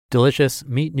Delicious,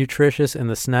 meat nutritious, and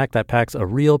the snack that packs a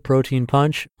real protein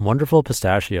punch, Wonderful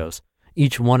Pistachios.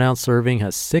 Each 1 ounce serving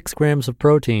has 6 grams of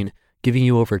protein, giving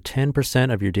you over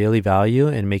 10% of your daily value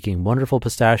and making Wonderful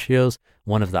Pistachios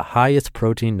one of the highest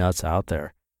protein nuts out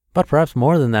there. But perhaps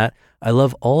more than that, I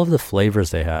love all of the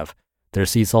flavors they have. Their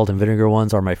sea salt and vinegar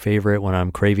ones are my favorite when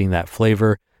I'm craving that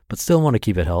flavor, but still want to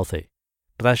keep it healthy.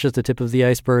 But that's just the tip of the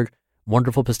iceberg.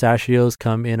 Wonderful Pistachios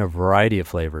come in a variety of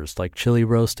flavors like chili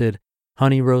roasted,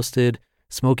 honey roasted,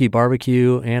 smoky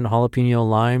barbecue, and jalapeno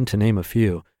lime, to name a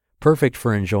few. Perfect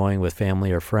for enjoying with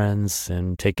family or friends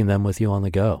and taking them with you on the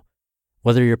go.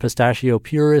 Whether you're a pistachio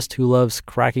purist who loves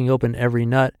cracking open every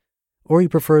nut, or you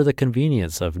prefer the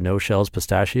convenience of no-shells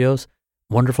pistachios,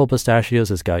 Wonderful Pistachios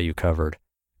has got you covered.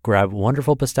 Grab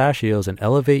Wonderful Pistachios and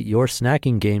elevate your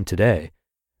snacking game today.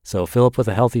 So fill up with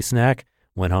a healthy snack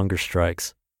when hunger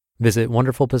strikes. Visit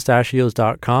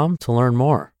wonderfulpistachios.com to learn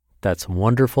more. That's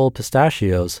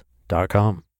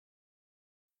wonderfulpistachios.com.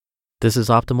 This is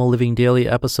Optimal Living Daily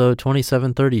episode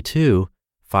 2732,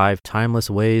 5 Timeless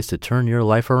Ways to Turn Your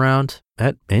Life Around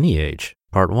at Any Age,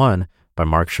 Part 1, by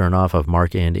Marc Chernoff of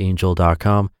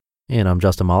marcandangel.com. And I'm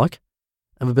Justin Malik.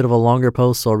 I have a bit of a longer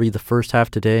post, so I'll read the first half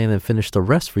today and then finish the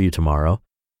rest for you tomorrow.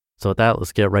 So with that,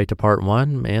 let's get right to Part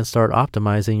 1 and start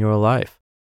optimizing your life.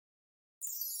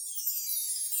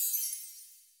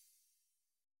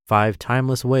 5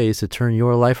 Timeless Ways to Turn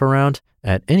Your Life Around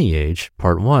at Any Age,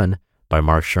 Part 1, by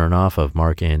Marc Chernoff of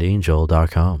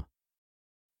marcandangel.com.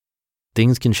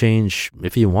 Things can change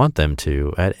if you want them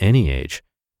to at any age.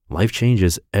 Life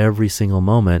changes every single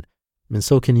moment, and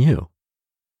so can you.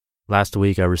 Last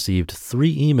week, I received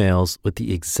 3 emails with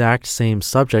the exact same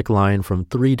subject line from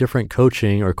 3 different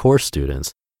coaching or course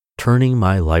students, turning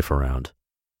my life around.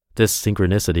 This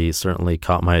synchronicity certainly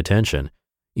caught my attention.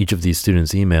 Each of these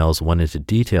students' emails went into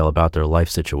detail about their life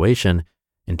situation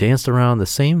and danced around the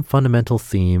same fundamental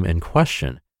theme and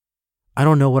question. I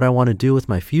don't know what I want to do with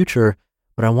my future,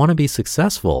 but I want to be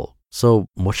successful, so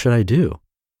what should I do?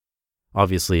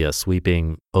 Obviously, a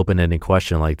sweeping, open-ended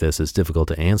question like this is difficult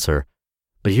to answer,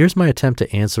 but here's my attempt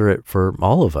to answer it for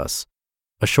all of us.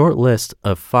 A short list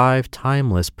of 5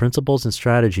 timeless principles and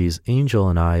strategies Angel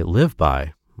and I live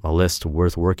by, a list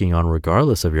worth working on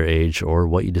regardless of your age or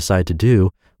what you decide to do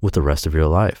with the rest of your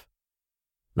life.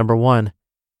 Number 1,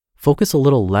 focus a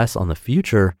little less on the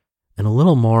future and a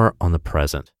little more on the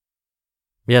present.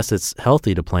 Yes, it's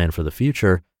healthy to plan for the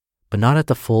future, but not at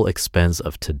the full expense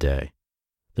of today.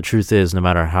 The truth is, no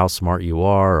matter how smart you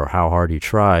are or how hard you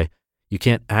try, you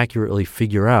can't accurately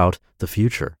figure out the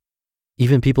future.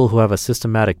 Even people who have a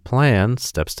systematic plan,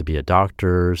 steps to be a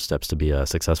doctor, steps to be a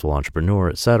successful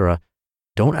entrepreneur, etc.,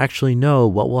 don't actually know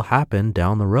what will happen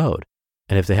down the road.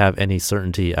 And if they have any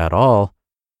certainty at all,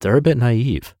 they're a bit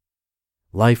naive.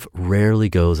 Life rarely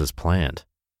goes as planned.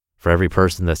 For every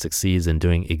person that succeeds in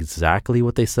doing exactly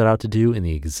what they set out to do in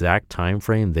the exact time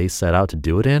frame they set out to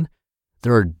do it in,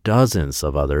 there are dozens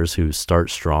of others who start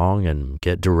strong and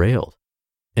get derailed.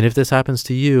 And if this happens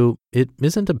to you, it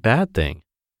isn't a bad thing.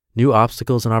 New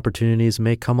obstacles and opportunities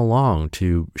may come along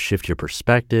to shift your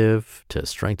perspective, to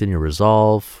strengthen your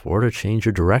resolve, or to change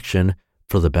your direction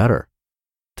for the better.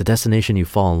 The destination you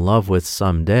fall in love with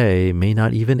someday may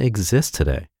not even exist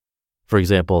today. For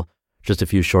example, just a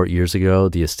few short years ago,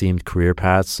 the esteemed career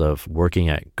paths of working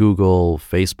at Google,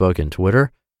 Facebook, and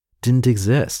Twitter didn't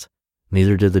exist.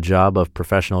 Neither did the job of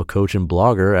professional coach and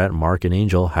blogger at Marc and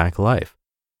Angel Hack Life.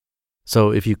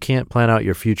 So if you can't plan out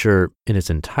your future in its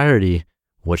entirety,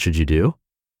 what should you do?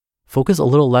 Focus a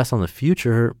little less on the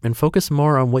future and focus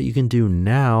more on what you can do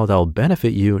now that will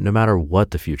benefit you no matter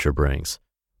what the future brings.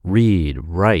 Read,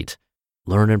 write,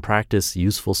 learn and practice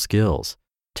useful skills,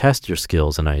 test your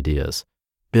skills and ideas,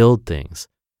 build things,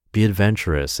 be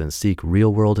adventurous and seek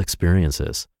real-world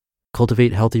experiences,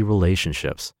 cultivate healthy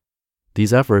relationships.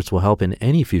 These efforts will help in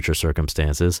any future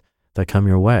circumstances that come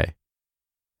your way.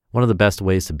 One of the best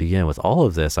ways to begin with all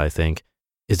of this, I think,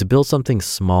 is to build something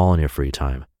small in your free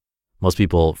time. Most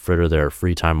people fritter their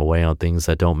free time away on things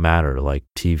that don't matter, like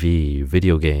TV,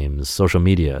 video games, social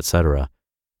media, etc.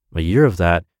 A year of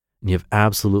that, and you have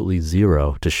absolutely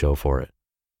zero to show for it.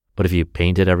 But if you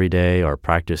painted every day, or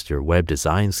practiced your web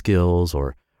design skills,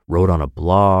 or wrote on a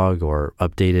blog, or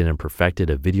updated and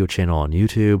perfected a video channel on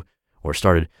YouTube, or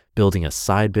started building a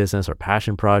side business or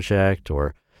passion project,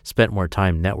 or spent more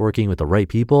time networking with the right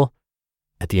people,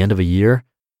 at the end of a year,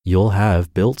 you'll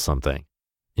have built something.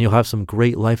 And you'll have some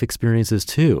great life experiences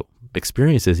too.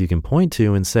 Experiences you can point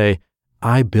to and say,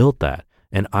 I built that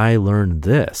and I learned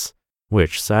this,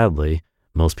 which sadly,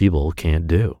 most people can't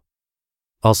do.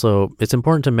 Also, it's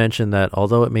important to mention that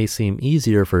although it may seem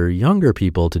easier for younger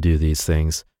people to do these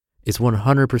things, It's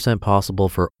 100% possible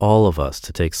for all of us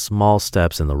to take small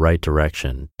steps in the right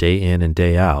direction, day in and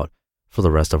day out, for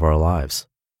the rest of our lives.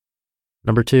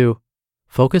 Number 2,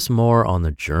 focus more on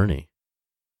the journey.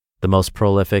 The most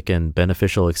prolific and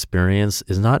beneficial experience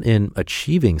is not in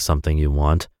achieving something you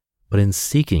want, but in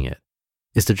seeking it.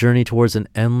 It's the journey towards an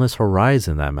endless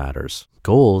horizon that matters,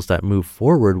 goals that move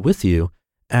forward with you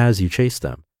as you chase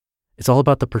them. It's all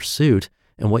about the pursuit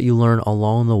and what you learn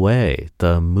along the way,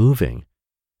 the moving.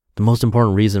 The most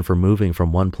important reason for moving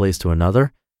from one place to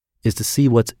another is to see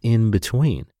what's in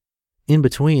between. In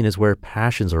between is where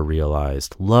passions are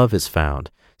realized, love is found,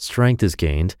 strength is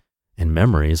gained, and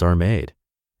memories are made.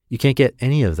 You can't get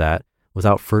any of that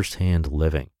without firsthand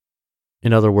living.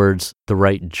 In other words, the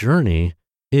right journey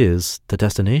is the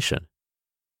destination.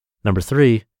 Number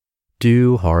 3,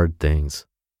 do hard things.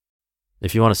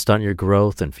 If you want to stunt your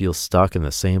growth and feel stuck in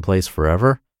the same place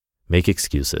forever, make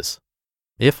excuses.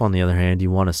 If, on the other hand, you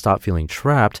want to stop feeling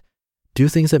trapped, do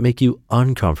things that make you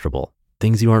uncomfortable,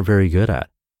 things you aren't very good at.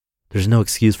 There's no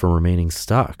excuse for remaining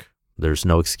stuck. There's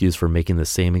no excuse for making the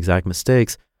same exact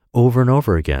mistakes over and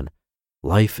over again.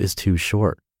 Life is too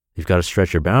short. You've got to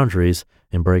stretch your boundaries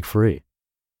and break free.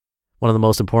 One of the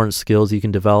most important skills you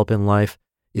can develop in life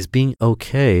is being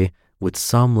okay with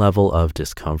some level of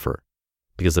discomfort,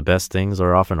 because the best things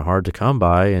are often hard to come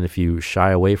by, and if you shy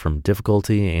away from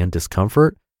difficulty and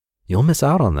discomfort, you'll miss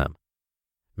out on them.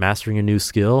 Mastering a new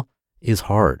skill is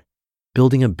hard.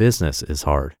 Building a business is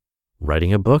hard.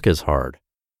 Writing a book is hard.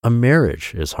 A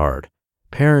marriage is hard.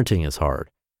 Parenting is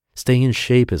hard. Staying in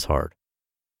shape is hard.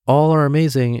 All are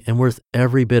amazing and worth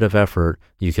every bit of effort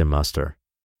you can muster.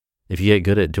 If you get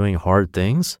good at doing hard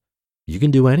things, you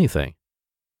can do anything.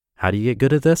 How do you get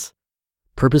good at this?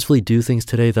 Purposefully do things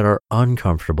today that are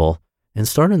uncomfortable and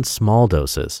start in small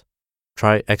doses.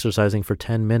 Try exercising for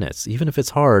 10 minutes, even if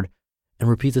it's hard, and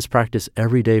repeat this practice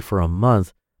every day for a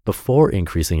month before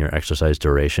increasing your exercise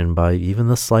duration by even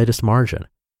the slightest margin.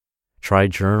 Try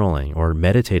journaling or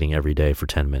meditating every day for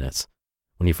 10 minutes.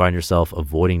 When you find yourself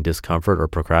avoiding discomfort or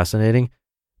procrastinating,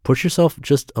 push yourself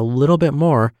just a little bit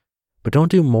more, but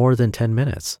don't do more than 10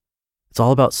 minutes. It's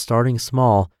all about starting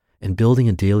small and building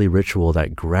a daily ritual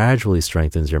that gradually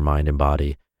strengthens your mind and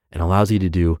body and allows you to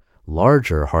do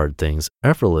larger hard things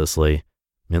effortlessly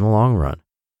in the long run.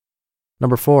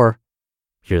 Number 4,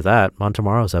 hear that on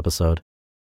tomorrow's episode.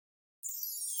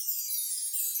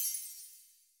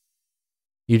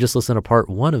 You just listened to part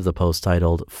 1 of the post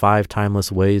titled 5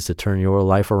 Timeless Ways to Turn Your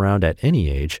Life Around at Any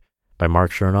Age by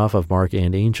Marc Chernoff of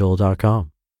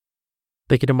marcandangel.com.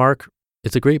 Thank you to Marc.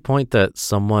 It's a great point that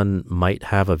someone might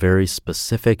have a very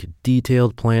specific,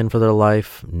 detailed plan for their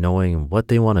life, knowing what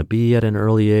they want to be at an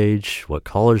early age, what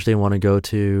college they want to go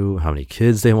to, how many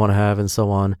kids they want to have, and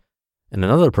so on. And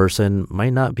another person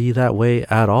might not be that way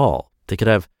at all. They could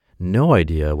have no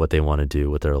idea what they want to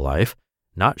do with their life,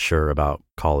 not sure about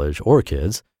college or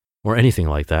kids or anything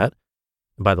like that.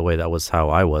 By the way, that was how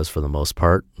I was for the most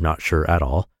part, not sure at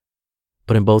all.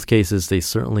 But in both cases, they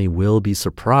certainly will be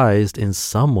surprised in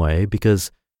some way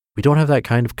because we don't have that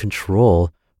kind of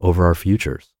control over our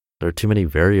futures. There are too many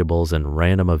variables and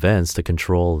random events to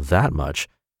control that much.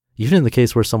 Even in the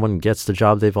case where someone gets the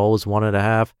job they've always wanted to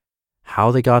have,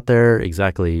 how they got there,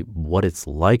 exactly what it's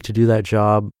like to do that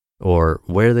job, or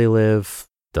where they live,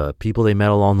 the people they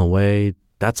met along the way,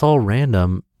 that's all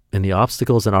random, and the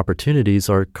obstacles and opportunities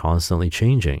are constantly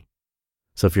changing.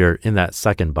 So if you're in that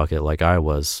second bucket like I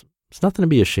was, it's nothing to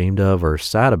be ashamed of or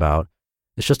sad about.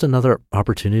 It's just another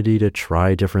opportunity to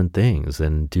try different things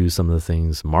and do some of the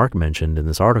things Marc mentioned in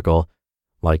this article,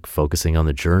 like focusing on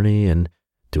the journey and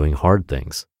doing hard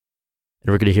things.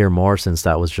 And we're going to hear more since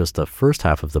that was just the first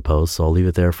half of the post, so I'll leave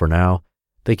it there for now.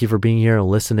 Thank you for being here and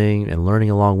listening and learning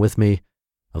along with me.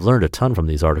 I've learned a ton from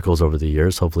these articles over the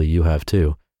years. Hopefully you have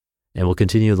too. And we'll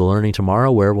continue the learning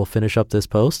tomorrow where we'll finish up this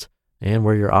post and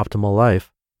where your optimal life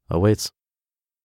awaits.